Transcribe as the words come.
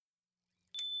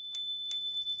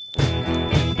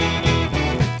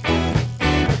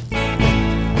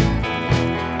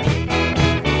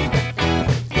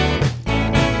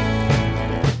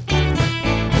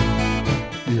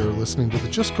listening to the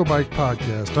Just Go Bike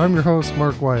podcast. I'm your host,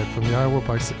 Mark Wyatt from the Iowa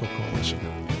Bicycle Coalition.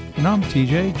 And I'm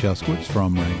TJ Juskowitz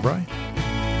from RagBri.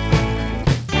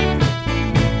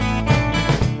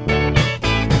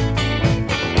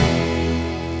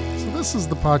 So this is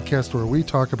the podcast where we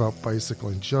talk about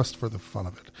bicycling just for the fun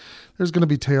of it. There's going to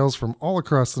be tales from all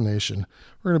across the nation.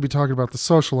 We're going to be talking about the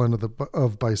social end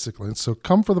of bicycling. So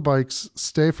come for the bikes,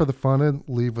 stay for the fun, and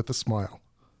leave with a smile.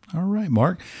 All right,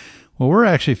 Mark. Well, we're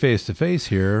actually face-to-face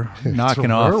here,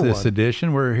 knocking off this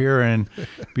edition. We're here in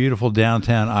beautiful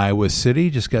downtown Iowa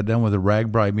City. Just got done with a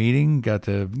RagBri meeting. Got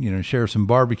to share some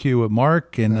barbecue with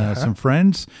Mark and some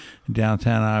friends in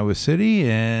downtown Iowa City.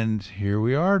 And here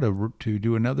we are to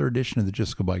do another edition of the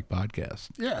Just Go Bike podcast.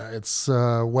 Yeah, it's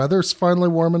weather's finally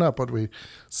warming up.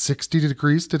 60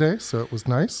 degrees today, so it was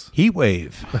nice. Heat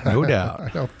wave, no doubt. I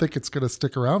don't think it's going to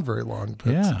stick around very long.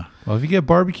 But yeah. Well, if you get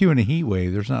barbecue and a heat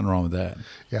wave, there's nothing wrong with that.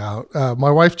 Yeah.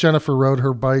 My wife, Jennifer, rode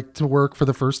her bike to work for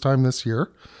the first time this year.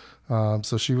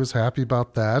 So she was happy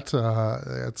about that.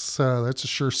 That's a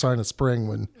sure sign of spring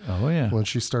when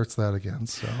she starts that again.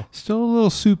 So still a little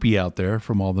soupy out there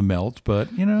from all the melt, but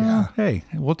hey,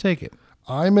 we'll take it.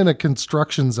 I'm in a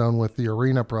construction zone with the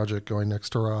arena project going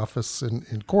next to our office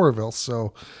in Coralville.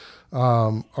 So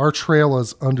our trail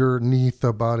is underneath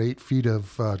about 8 feet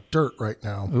of dirt right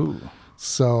now. Ooh.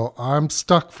 So I'm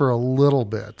stuck for a little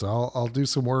bit. I'll do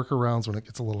some workarounds when it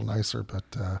gets a little nicer, but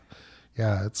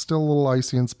yeah, it's still a little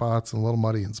icy in spots and a little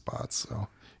muddy in spots. So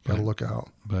got to look out.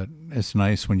 But it's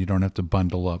nice when you don't have to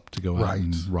bundle up to go out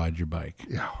and ride your bike.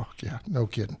 Yeah, no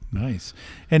kidding. Nice.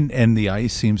 And the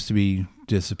ice seems to be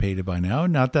dissipated by now.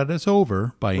 Not that it's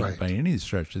over by any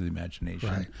stretch of the imagination.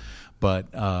 Right. But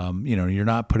you're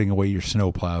not putting away your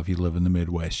snowplow if you live in the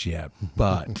Midwest yet.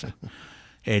 But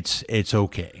it's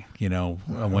okay.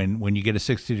 When you get a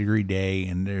 60-degree day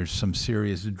and there's some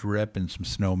serious drip and some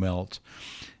snow melt,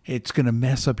 it's going to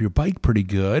mess up your bike pretty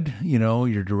good. Your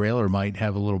derailleur might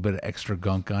have a little bit of extra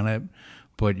gunk on it,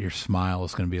 but your smile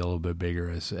is going to be a little bit bigger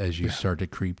as you start to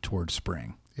creep towards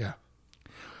spring. Yeah.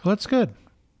 Well, that's good.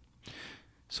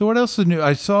 So what else is new?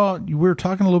 I saw we were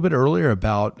talking a little bit earlier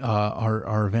about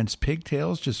our events,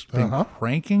 Pigtails, just been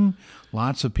cranking.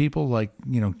 Lots of people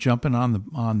jumping on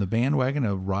the bandwagon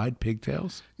to ride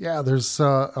Pigtails. Yeah, there's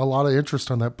a lot of interest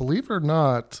on that. Believe it or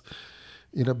not,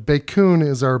 Bakun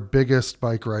is our biggest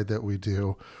bike ride that we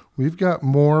do. We've got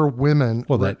more women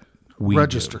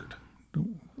registered.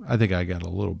 I think I got a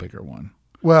little bigger one.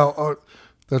 Well,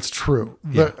 that's true.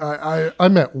 Yeah. I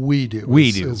meant we do.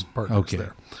 We do. As partners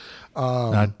there.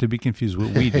 Not to be confused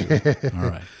with we do. All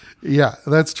right. Yeah,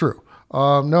 that's true.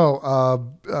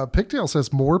 Pigtails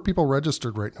has more people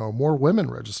registered right now, more women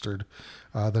registered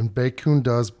than Bakun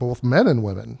does, both men and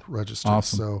women registered.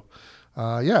 Awesome. So,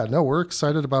 we're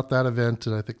excited about that event,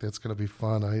 and I think that's going to be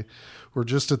fun. We're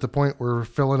just at the point where we're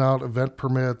filling out event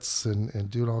permits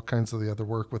and doing all kinds of the other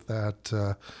work with that.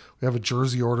 We have a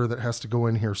jersey order that has to go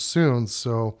in here soon,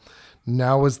 so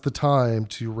now is the time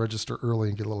to register early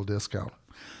and get a little discount.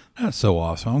 That's so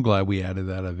awesome. I'm glad we added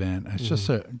that event. It's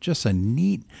just a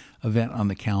neat event on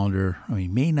the calendar. I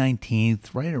mean, May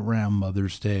 19th, right around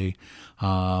Mother's Day.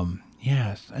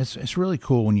 It's really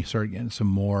cool when you start getting some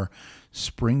more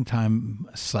springtime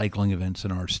cycling events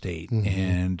in our state. Mm-hmm.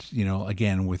 And,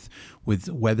 again, with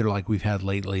weather like we've had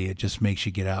lately, it just makes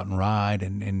you get out and ride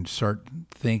and start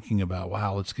thinking about,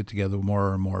 wow, let's get together with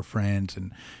more and more friends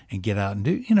and get out and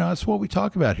do, that's what we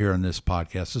talk about here on this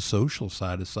podcast, the social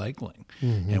side of cycling.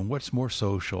 Mm-hmm. And what's more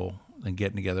social than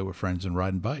getting together with friends and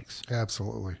riding bikes?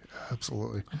 Absolutely.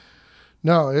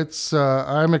 No, it's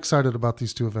I'm excited about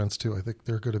these two events too. I think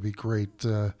they're going to be great.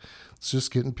 It's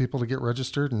just getting people to get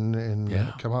registered and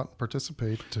come out and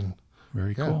participate. And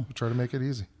very cool. We try to make it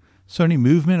easy. So any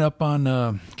movement up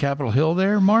on Capitol Hill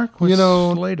there, Mark? What's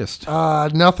the latest?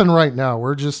 Nothing right now.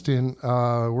 We're just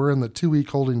we're in the 2-week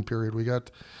holding period. We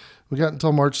got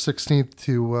until March 16th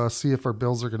to see if our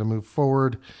bills are going to move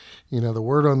forward. The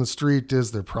word on the street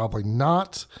is they're probably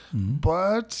not,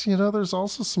 but there's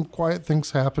also some quiet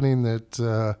things happening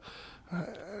that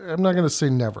I'm not going to say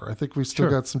never. I think we've still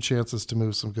got some chances to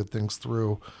move some good things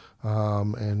through,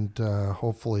 and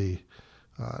hopefully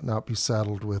not be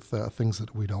saddled with things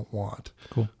that we don't want.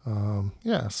 Cool.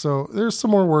 So there's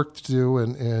some more work to do,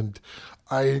 and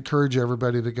I encourage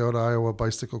everybody to go to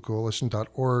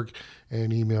iowabicyclecoalition.org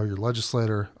and email your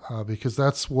legislator because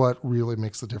that's what really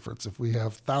makes the difference. If we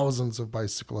have thousands of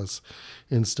bicyclists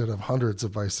instead of hundreds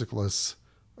of bicyclists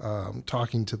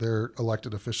talking to their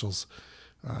elected officials,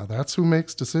 that's who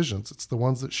makes decisions. It's the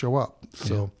ones that show up.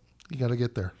 So you got to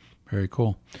get there. Very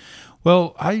cool.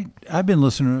 Well, I've been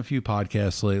listening to a few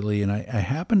podcasts lately, and I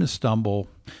happened to stumble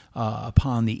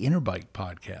upon the Interbike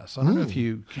podcast. I don't know if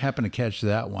you happen to catch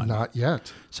that one. Not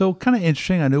yet. So kind of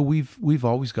interesting. I know we've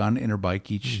always gone to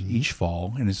Interbike each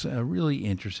fall, and it's really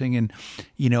interesting. And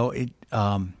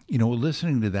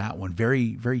listening to that one,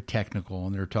 very very technical,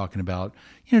 and they're talking about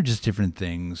just different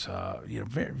things,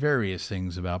 various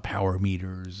things about power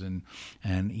meters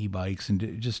and e-bikes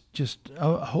and just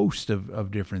a host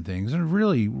of different things, and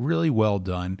really really well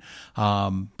done.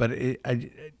 But I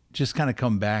just kind of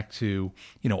come back to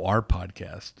our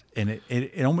podcast, and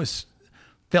it almost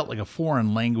felt like a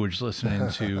foreign language listening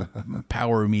to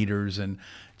power meters and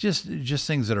just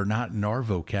things that are not in our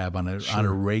vocab on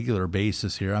a regular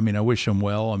basis here. I mean, I wish them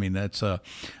well. I mean, that's I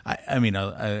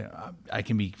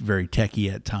can be very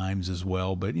techie at times as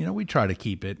well, but we try to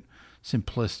keep it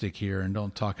simplistic here and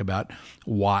don't talk about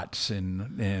watts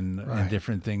and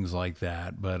different things like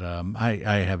that. But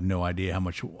I have no idea how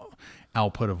much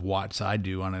output of watts I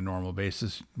do on a normal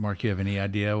basis. Mark, you have any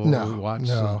idea what watts?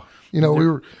 No.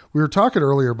 We were talking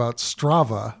earlier about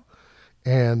Strava,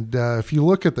 and if you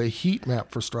look at the heat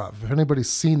map for Strava, if anybody's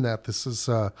seen that, this is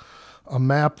a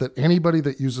map that anybody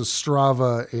that uses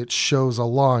Strava, it shows a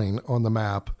line on the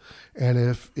map, and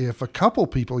if a couple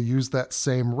people use that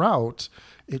same route,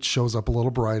 it shows up a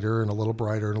little brighter and a little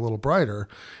brighter and a little brighter.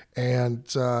 And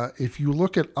if you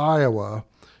look at Iowa,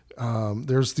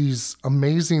 there's these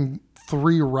amazing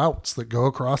 3 routes that go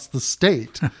across the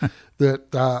state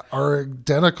that are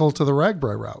identical to the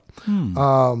RAGBRAI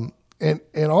route.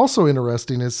 And also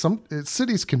interesting is some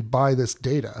cities can buy this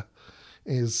data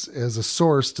as a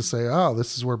source to say,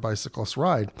 this is where bicyclists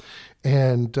ride.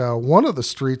 And one of the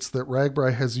streets that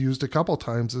RAGBRAI has used a couple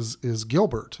times is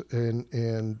Gilbert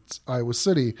and Iowa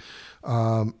City.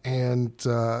 So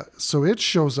it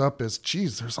shows up as,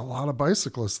 there's a lot of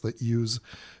bicyclists that use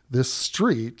this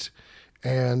street.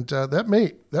 And that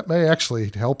may actually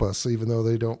help us, even though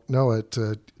they don't know it,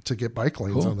 to get bike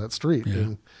lanes on that street. Yeah.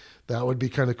 And that would be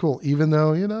kind of cool, even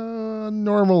though,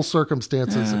 normal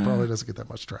circumstances, it probably doesn't get that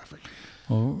much traffic.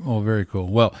 Oh, very cool.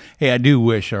 Well, hey, I do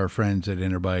wish our friends at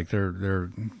Interbike, they're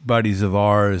buddies of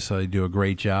ours. They do a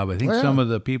great job. I think some of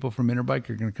the people from Interbike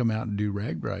are going to come out and do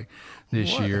RAGBRAI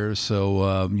this year. So,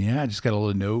 I just got a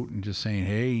little note and just saying,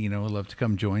 hey, I'd love to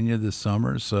come join you this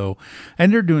summer. So,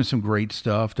 and they're doing some great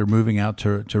stuff. They're moving out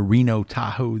to Reno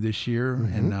Tahoe this year,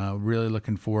 and really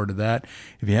looking forward to that.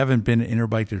 If you haven't been to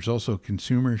Interbike, there's also a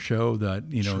consumer show that,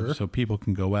 so people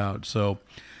can go out. So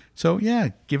yeah,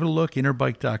 give it a look,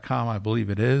 interbike.com, I believe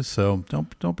it is. So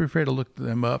don't be afraid to look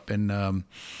them up and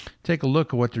take a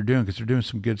look at what they're doing, because they're doing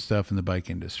some good stuff in the bike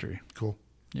industry. Cool.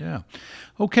 Yeah.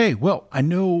 Okay, well, I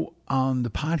know on the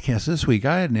podcast this week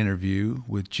I had an interview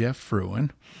with Jeff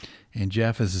Fruin, and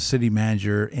Jeff is the city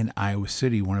manager in Iowa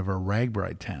City, one of our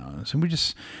RAGBRAI towns. And we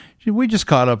just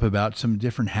caught up about some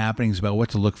different happenings about what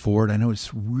to look forward. I know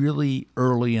it's really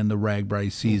early in the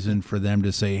RAGBRAI season for them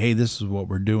to say, hey, this is what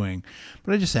we're doing.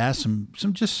 But I just asked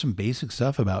some basic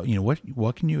stuff about,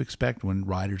 what can you expect when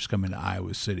riders come into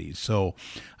Iowa City? So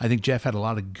I think Jeff had a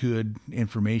lot of good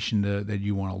information that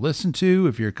you want to listen to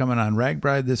if you're coming on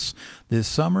RAGBRAI this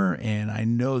summer. And I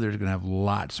know there's going to have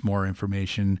lots more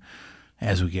information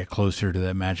as we get closer to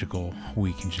that magical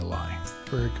week in July.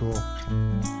 Very cool.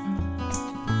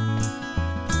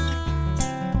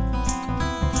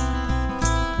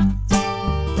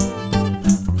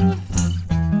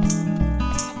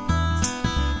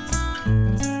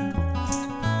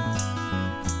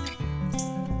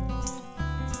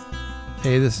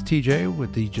 Hey, this is TJ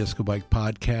with the Just Go Bike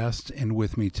podcast, and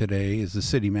with me today is the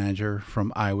city manager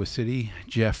from Iowa City,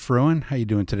 Jeff Fruin. How you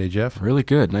doing today, Jeff? Really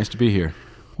good. Nice to be here.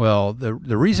 Well, the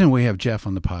reason we have Jeff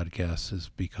on the podcast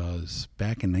is because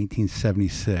back in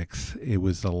 1976, it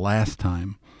was the last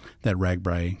time that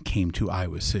RAGBRAI came to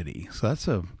Iowa City. So that's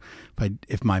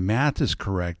if my math is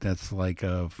correct, that's like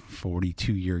a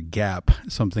 42-year gap,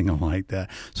 something like that.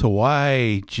 So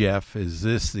why, Jeff, is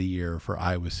this the year for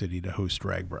Iowa City to host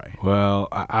RAGBRAI? Well,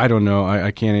 I don't know. I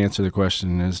can't answer the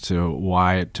question as to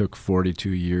why it took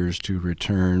 42 years to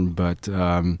return, but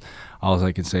all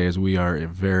I can say is we are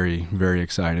very, very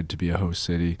excited to be a host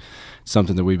city. It's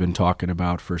something that we've been talking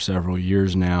about for several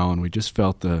years now, and we just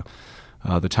felt the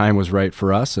time was right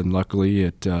for us, and luckily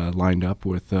it lined up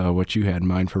with what you had in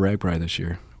mind for RAGBRAI this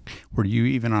year. Were you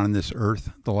even on this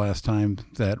earth the last time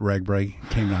that RAGBRAI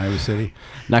came to Iowa City?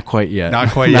 Not quite yet. Not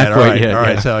quite yet. All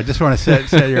right. So I just want to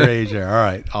set your age there. All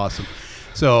right. Awesome.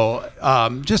 So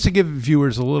just to give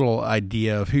viewers a little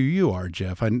idea of who you are,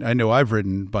 Jeff, I know I've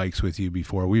ridden bikes with you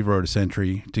before. We've rode a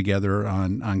Century together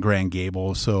on Grand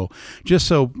Gable. So just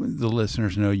so the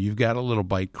listeners know, you've got a little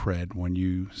bike cred when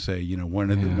you say, one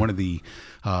of the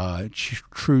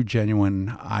true,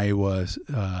 genuine Iowa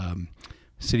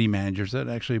city managers that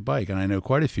actually bike, and I know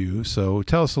quite a few. So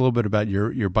tell us a little bit about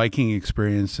your biking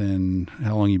experience and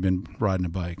how long you've been riding a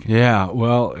bike. Yeah,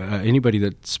 well, anybody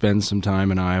that spends some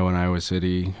time in Iowa and Iowa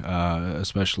City,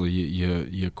 especially,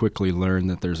 you quickly learn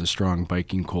that there's a strong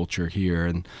biking culture here.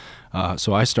 And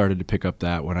so I started to pick up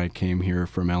that when I came here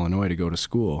from Illinois to go to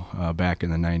school back in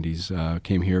the 90s.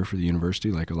 Came here for the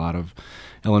university like a lot of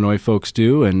Illinois folks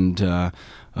do, and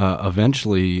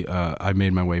eventually I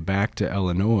made my way back to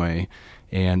Illinois.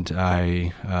 And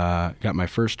I got my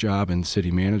first job in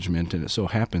city management, and it so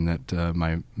happened that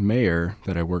my mayor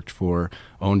that I worked for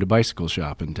owned a bicycle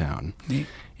shop in town. Neat.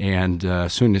 And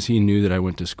as soon as he knew that I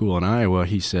went to school in Iowa,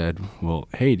 he said, well,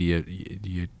 hey, do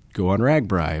you go on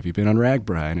RAGBRAI? Have you been on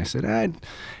RAGBRAI? And I said, I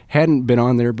hadn't been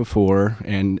on there before,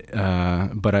 and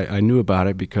but I knew about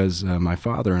it because my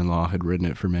father-in-law had ridden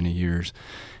it for many years.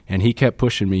 And he kept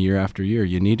pushing me year after year.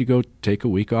 You need to go take a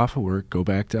week off of work, go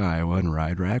back to Iowa, and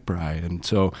ride RAGBRAI. And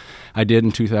so I did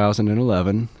in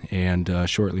 2011, and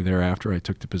shortly thereafter I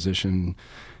took the position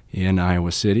in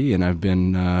Iowa City, and I've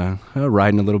been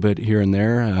riding a little bit here and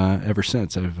there ever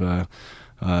since. I've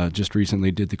just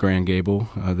recently did the Grand Gable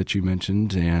that you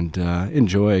mentioned, and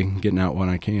enjoy getting out when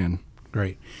I can.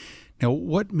 Great. Now,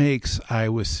 what makes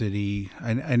Iowa City,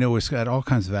 I know it's got all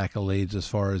kinds of accolades as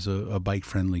far as a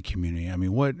bike-friendly community. I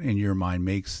mean, what, in your mind,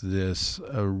 makes this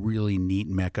a really neat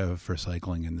mecca for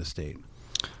cycling in the state?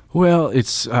 Well,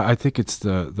 I think it's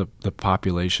the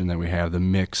population that we have, the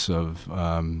mix of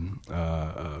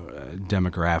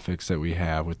demographics that we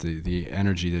have with the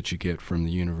energy that you get from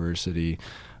the university.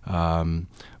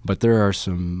 But there are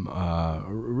some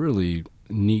really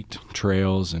neat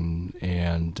trails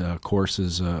and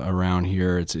courses around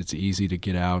here. It's easy to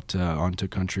get out onto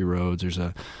country roads. There's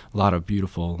a lot of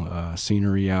beautiful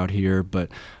scenery out here. But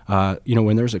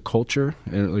when there's a culture,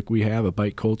 like we have a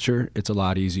bike culture, it's a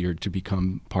lot easier to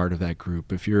become part of that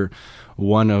group. If you're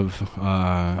one of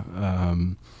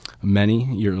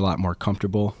many, you're a lot more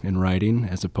comfortable in riding,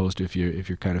 as opposed to if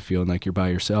you're kind of feeling like you're by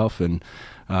yourself. And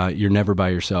you're never by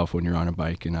yourself when you're on a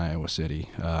bike in Iowa City.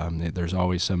 There's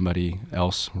always somebody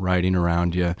else riding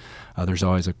around you. There's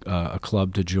always a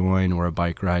club to join or a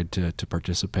bike ride to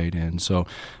participate in. So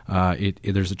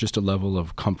there's just a level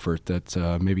of comfort that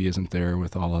maybe isn't there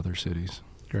with all other cities.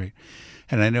 Great.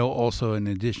 And I know also, in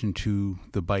addition to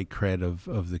the bike cred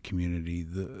of the community,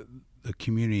 the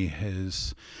community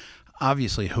has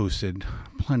obviously hosted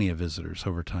plenty of visitors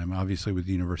over time, obviously with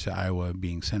the University of Iowa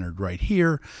being centered right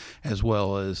here, as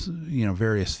well as,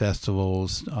 various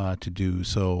festivals to do.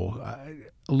 So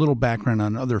a little background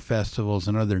on other festivals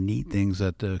and other neat things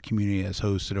that the community has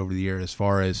hosted over the year, as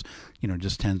far as,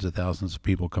 just tens of thousands of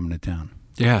people coming to town.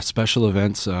 Yeah, special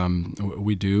events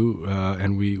we do,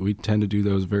 and we tend to do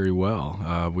those very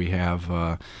well. We have,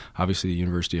 obviously, the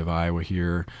University of Iowa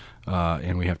here,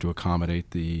 and we have to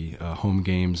accommodate the home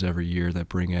games every year that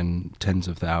bring in tens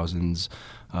of thousands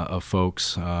of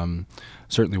folks,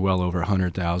 certainly well over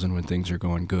 100,000 when things are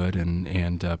going good,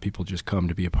 and people just come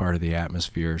to be a part of the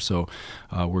atmosphere. So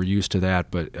we're used to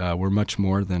that, but we're much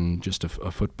more than just a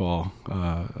football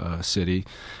city.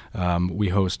 We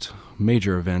host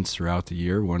major events throughout the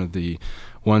year. One of the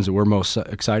ones that we're most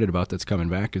excited about that's coming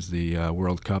back is the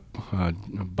World Cup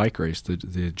bike race,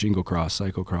 the Jingle Cross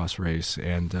cyclocross race,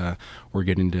 and we're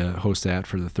getting to host that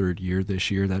for the third year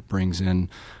this year. That brings in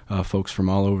folks from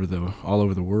all over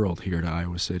the world here to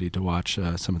Iowa City to watch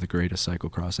some of the greatest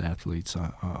cyclocross athletes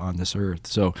on this earth.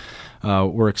 So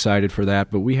we're excited for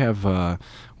that. But we have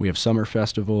summer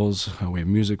festivals, we have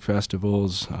music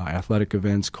festivals, athletic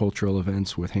events, cultural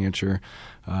events with Hansher.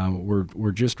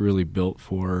 We're just really built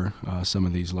for some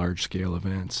of these large scale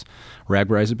events.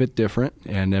 RAGBRAI is a bit different,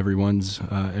 and everyone's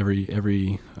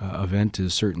every event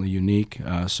is certainly unique.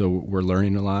 So we're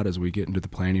learning a lot as we get into the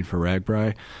planning for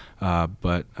RAGBRAI.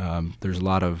 But there's a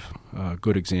lot of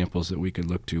good examples that we can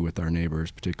look to with our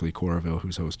neighbors, particularly Coralville,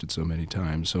 who's hosted so many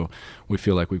times. So we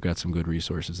feel like we've got some good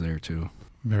resources there too.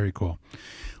 Very cool.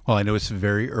 Well, I know it's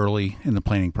very early in the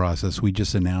planning process. We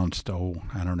just announced, a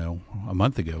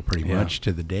month ago, pretty much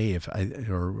to the day,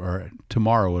 or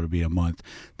tomorrow it'll be a month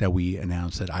that we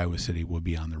announced that Iowa City will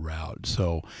be on the route.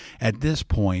 So at this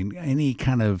point, any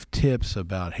kind of tips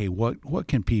about, hey, what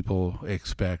can people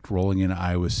expect rolling into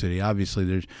Iowa City?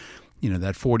 Obviously,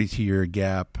 that 42-year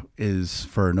gap is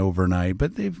for an overnight,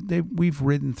 but we've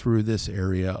ridden through this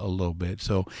area a little bit.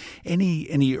 So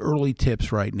any early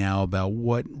tips right now about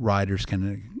what riders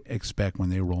can expect when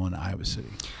they roll into Iowa City?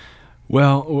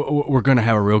 Well, we're going to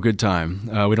have a real good time.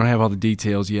 We don't have all the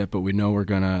details yet, but we know we're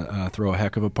going to throw a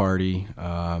heck of a party,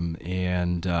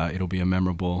 and it'll be a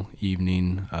memorable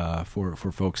evening for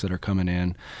folks that are coming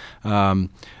in.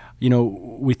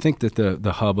 We think that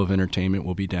the hub of entertainment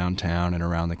will be downtown and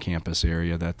around the campus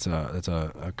area. That's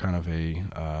a kind of a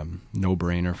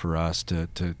no-brainer for us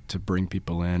to bring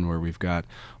people in, where we've got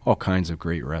all kinds of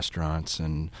great restaurants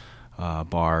and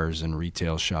bars and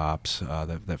retail shops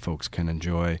that folks can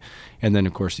enjoy. And then,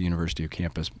 of course, the University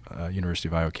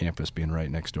of Iowa campus being right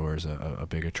next door is a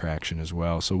big attraction as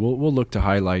well. So we'll look to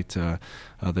highlight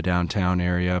the downtown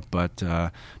area, but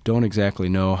don't exactly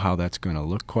know how that's going to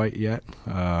look quite yet.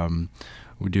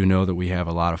 We do know that we have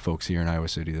a lot of folks here in Iowa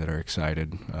City that are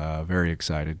excited, very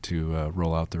excited to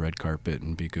roll out the red carpet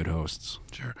and be good hosts.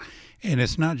 Sure. And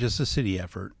it's not just a city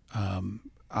effort.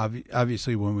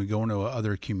 Obviously, when we go into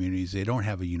other communities, they don't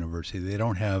have a university. They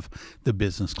don't have the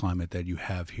business climate that you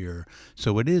have here.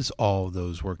 So it is all of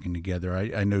those working together.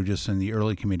 I know just in the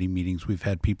early committee meetings, we've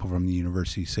had people from the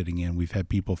university sitting in. We've had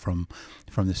people from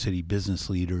the city, business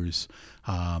leaders,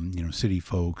 city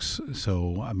folks.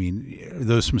 So, I mean, are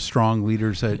those some strong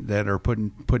leaders that are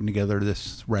putting together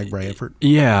this RAGBRAI effort?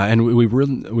 Yeah, and we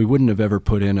wouldn't have ever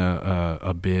put in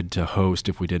a bid to host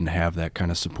if we didn't have that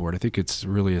kind of support. I think it's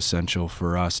really essential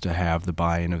for us to have the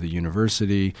buy-in of the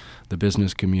university, the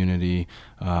business community,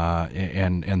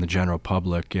 and the general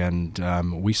public, and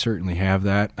we certainly have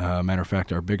that. Matter of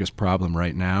fact, our biggest problem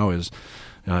right now is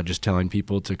just telling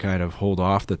people to kind of hold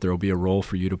off, that there will be a role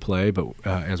for you to play. But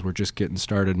as we're just getting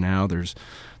started now, there's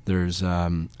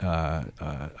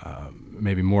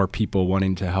maybe more people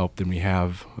wanting to help than we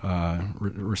have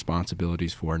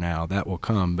responsibilities for now. That will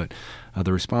come, but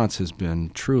the response has been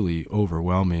truly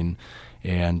overwhelming.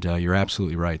 And you're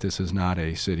absolutely right. This is not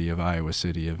a City of Iowa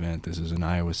City event. This is an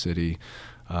Iowa City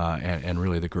and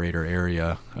really the greater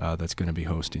area that's going to be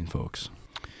hosting folks.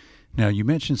 Now, you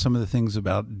mentioned some of the things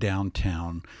about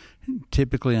downtown.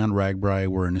 Typically on RAGBRAI,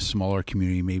 we're in a smaller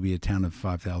community, maybe a town of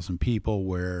 5,000 people,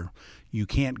 where you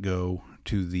can't go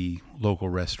to the local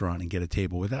restaurant and get a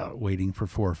table without waiting for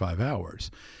 4 or 5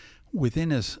 hours. Within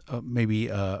maybe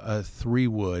a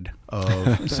 3-wood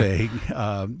of, say,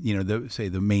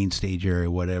 the main stage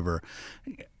area, whatever,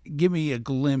 give me a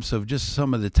glimpse of just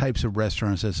some of the types of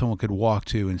restaurants that someone could walk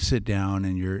to and sit down,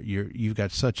 and you've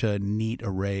got such a neat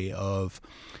array of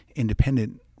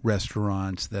independent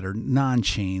restaurants that are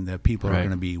non-chain that people are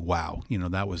going to be, wow,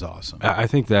 that was awesome. I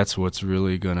think that's what's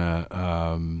really going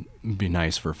to be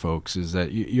nice for folks, is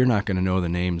that you're not going to know the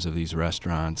names of these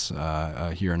restaurants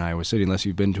here in Iowa City unless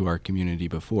you've been to our community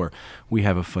before. We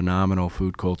have a phenomenal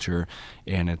food culture,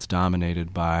 and it's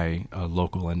dominated by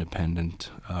local independent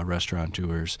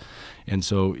restaurateurs. And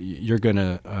so you're going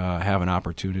to have an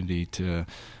opportunity to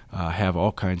have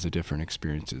all kinds of different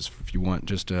experiences. If you want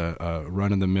just a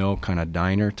run-of-the-mill kind of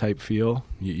diner type feel,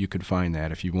 you could find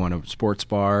that. If you want a sports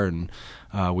bar, and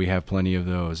we have plenty of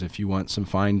those. If you want some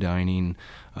fine dining,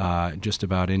 just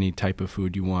about any type of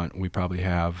food you want, we probably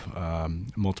have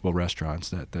multiple restaurants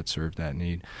that serve that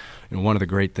need. And one of the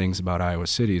great things about Iowa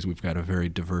City is we've got a very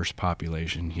diverse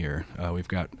population here. We've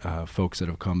got folks that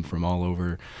have come from all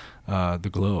over the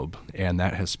globe, and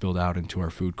that has spilled out into our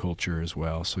food culture as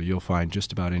well. So you'll find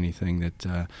just about anything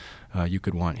that you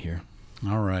could want here.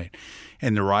 All right.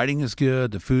 And the riding is good.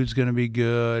 The food's going to be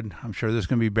good. I'm sure there's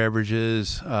going to be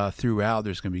beverages throughout.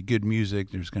 There's going to be good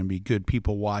music. There's going to be good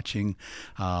people watching.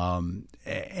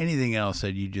 Anything else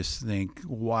that you just think,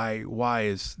 why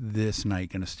is this night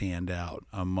going to stand out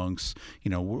amongst,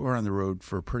 we're on the road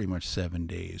for pretty much 7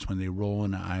 days. When they roll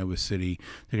into Iowa City,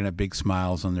 they're going to have big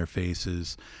smiles on their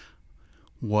faces.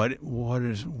 What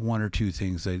is one or two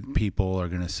things that people are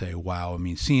going to say, wow, I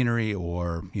mean, scenery,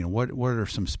 or, what are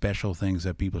some special things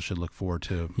that people should look forward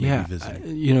to maybe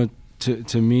visiting?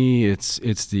 To me, it's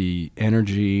the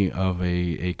energy of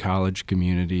a college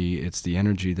community. It's the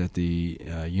energy that the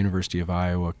University of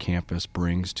Iowa campus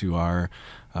brings to our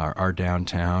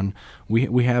downtown.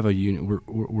 We have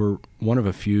we're one of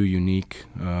a few unique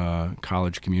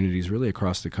college communities really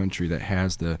across the country that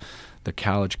has the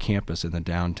college campus and the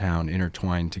downtown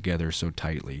intertwined together so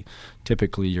tightly.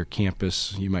 Typically, your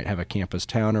campus, you might have a campus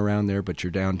town around there, but your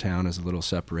downtown is a little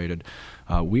separated.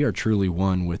 We are truly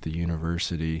one with the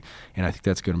university, and I think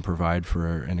that's going to provide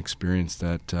for an experience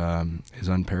that is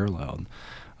unparalleled.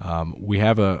 we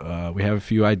have a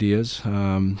few ideas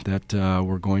that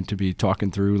we're going to be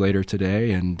talking through later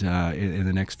today and in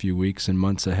the next few weeks and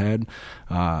months ahead.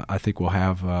 I think we'll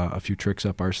have a few tricks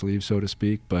up our sleeves, so to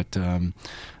speak. But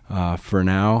for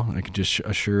now, I can just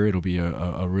assure it'll be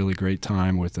a really great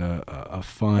time with a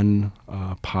fun,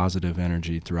 positive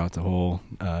energy throughout the whole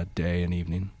day and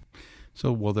evening.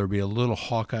 So will there be a little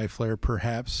Hawkeye flair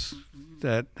perhaps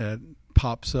that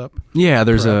pops up? Yeah,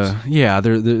 there's perhaps?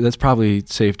 that's probably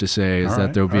safe to say is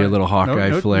that there'll be a little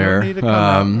Hawkeye flair. No need to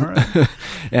right.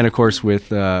 And of course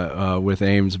with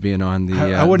Ames being on the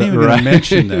I wasn't even going to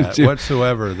mention that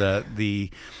whatsoever, that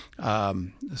the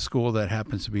school that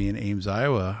happens to be in Ames,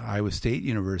 Iowa State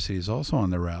University, is also on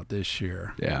the route this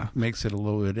year. Yeah. Makes it a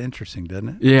little bit interesting, doesn't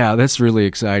it? Yeah, that's really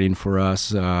exciting for us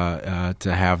to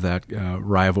have that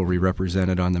rivalry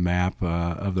represented on the map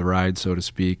of the ride, so to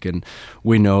speak. And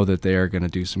we know that they are going to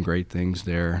do some great things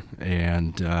there.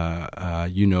 And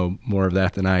you know more of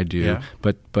that than I do. Yeah.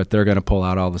 But they're going to pull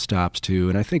out all the stops too.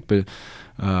 And I think between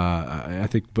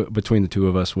the two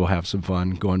of us, we'll have some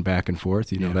fun going back and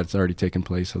forth. You know, that's already taken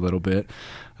place a little bit.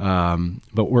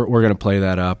 But we're going to play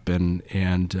that up and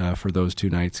for those 2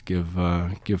 nights, give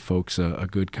folks a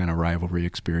good kind of rivalry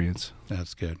experience.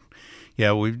 That's good.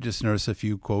 Yeah, we've just noticed a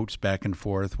few quotes back and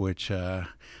forth, which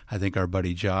I think our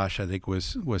buddy Josh,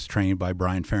 was trained by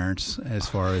Brian Ferentz as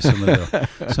far as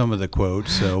some of the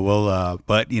quotes. So we'll,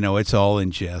 but you know, it's all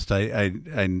in jest.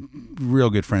 I'm real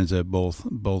good friends at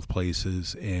both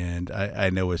places, and I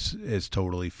know it's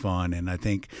totally fun. And I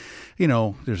think, you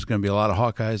know, there's going to be a lot of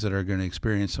Hawkeyes that are going to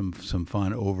experience some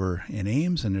fun over in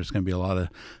Ames, and there's going to be a lot of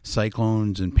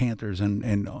Cyclones and Panthers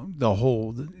and the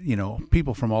whole, you know,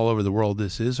 people from all over the world.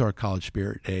 This is our College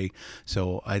Spirit Day,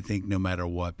 so I think no matter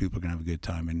what, people are going to have a good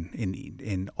time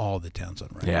in all the towns on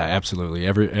the route. Yeah, absolutely.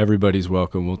 Everybody's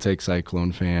welcome. We'll take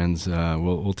Cyclone fans.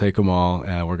 We'll take them all.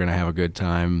 We're going to have a good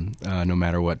time, no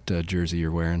matter what jersey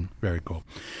you're wearing. Very cool.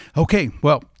 Okay,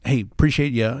 well, hey,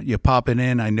 appreciate you popping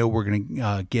in. I know we're going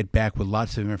to get back with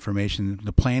lots of information.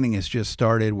 The planning has just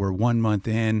started. We're 1 month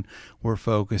in. We're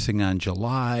focusing on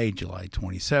July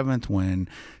 27th, when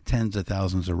tens of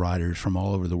thousands of riders from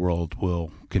all over the world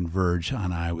will converge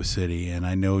on Iowa City. And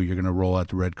I know you're going to roll out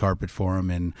the red carpet for them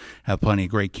and have plenty of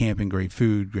great camping, great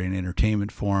food, great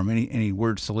entertainment for them. Any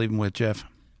words to leave them with, Jeff?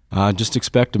 Just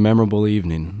expect a memorable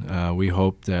evening. We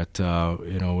hope that,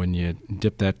 when you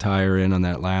dip that tire in on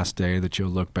that last day, that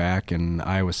you'll look back and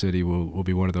Iowa City will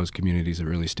be one of those communities that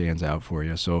really stands out for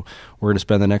you. So we're going to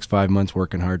spend the next 5 months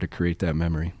working hard to create that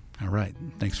memory. All right.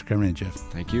 Thanks for coming in, Jeff.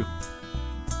 Thank you.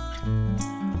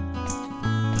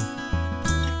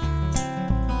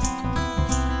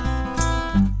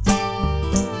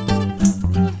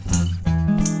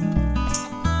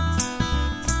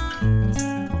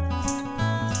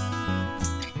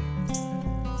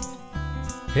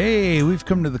 Hey, we've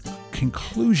come to the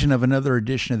conclusion of another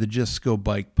edition of the Just Go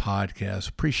Bike podcast.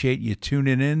 Appreciate you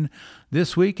tuning in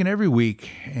this week and every week.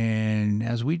 And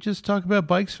as we just talk about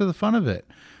bikes for the fun of it,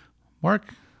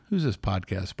 Mark, who's this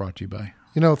podcast brought to you by?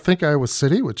 You know, think Iowa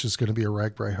City, which is going to be a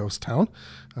RAGBRAI host town.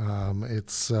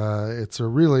 It's a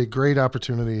really great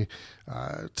opportunity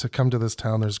to come to this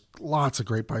town. There's lots of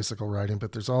great bicycle riding,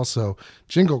 but there's also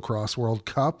Jingle Cross World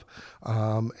Cup,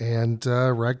 and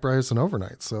RAGBRAI is an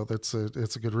overnight, so it's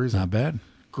a good reason. Not bad.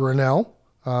 Grinnell.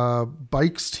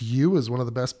 Bikes to You is one of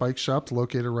the best bike shops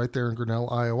located right there in Grinnell,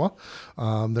 Iowa.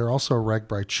 They're also a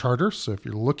RAGBRAI charter, so if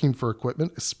you're looking for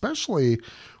equipment, especially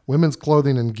women's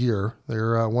clothing and gear,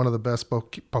 they're one of the best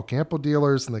Pocampo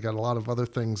dealers, and they got a lot of other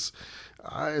things.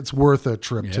 It's worth a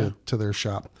trip to their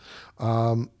shop.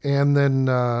 And then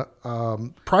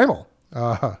Primal.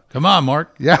 Come on,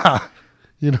 Mark. Yeah.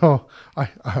 You know, I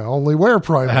only wear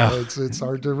Primal. It's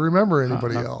hard to remember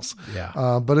anybody else.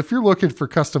 Yeah. But if you're looking for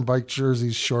custom bike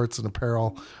jerseys, shorts, and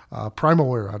apparel, Primal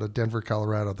Wear out of Denver,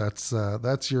 Colorado,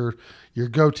 that's your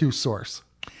go-to source.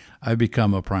 I've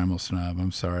become a Primal snob.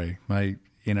 I'm sorry.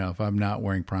 If I'm not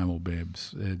wearing Primal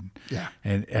bibs,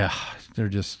 they're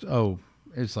just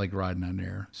it's like riding on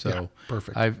air. So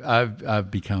perfect.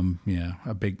 I've become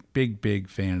a big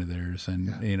fan of theirs,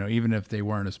 and even if they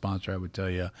weren't a sponsor, I would tell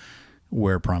you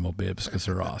wear Primal bibs because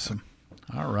they're awesome.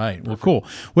 All right, well, cool.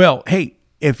 Well, hey,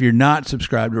 if you're not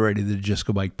subscribed already to the Just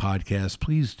Go Bike podcast,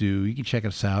 please do. You can check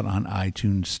us out on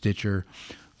iTunes, Stitcher,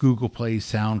 Google Play,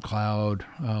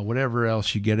 SoundCloud, whatever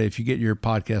else you get. If you get your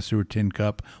podcast through a Tin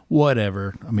Cup,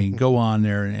 whatever. I mean, go on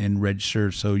there and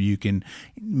register so you can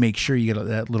make sure you get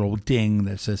that little ding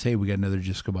that says, hey, we got another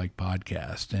Just Go Bike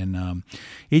podcast. And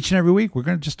each and every week, we're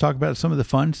going to just talk about some of the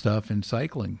fun stuff in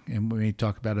cycling. And we may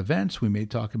talk about events. We may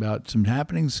talk about some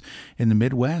happenings in the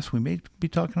Midwest. We may be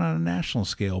talking on a national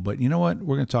scale. But you know what?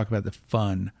 We're going to talk about the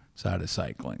fun side of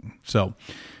cycling. So,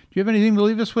 do you have anything to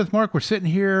leave us with, Mark? We're sitting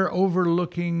here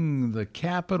overlooking the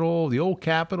Capitol, the old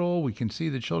Capitol. We can see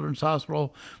the Children's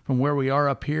Hospital from where we are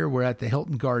up here. We're at the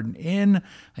Hilton Garden Inn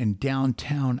in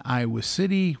downtown Iowa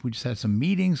City. We just had some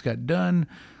meetings, got done.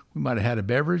 We might have had a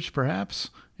beverage, perhaps.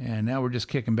 And now we're just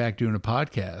kicking back doing a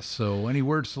podcast. So any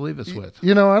words to leave us with?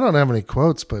 You know, I don't have any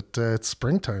quotes, but it's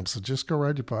springtime, so just go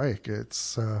ride your bike.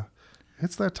 It's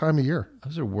that time of year.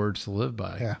 Those are words to live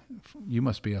by. Yeah. You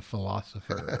must be a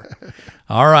philosopher.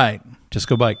 All right. Just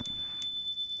go bike.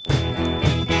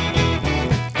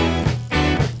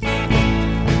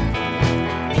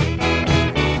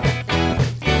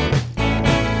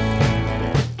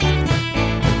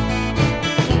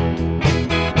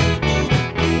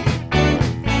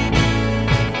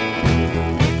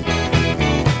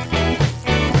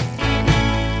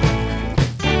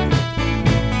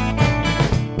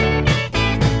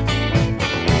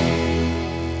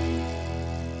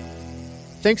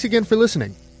 Thanks again for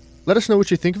listening. Let us know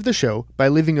what you think of the show by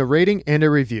leaving a rating and a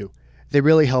review. They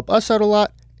really help us out a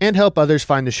lot and help others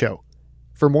find the show.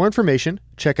 For more information,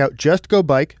 check out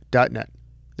justgobike.net.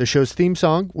 The show's theme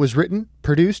song was written,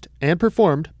 produced, and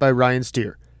performed by Ryan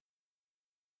Steer.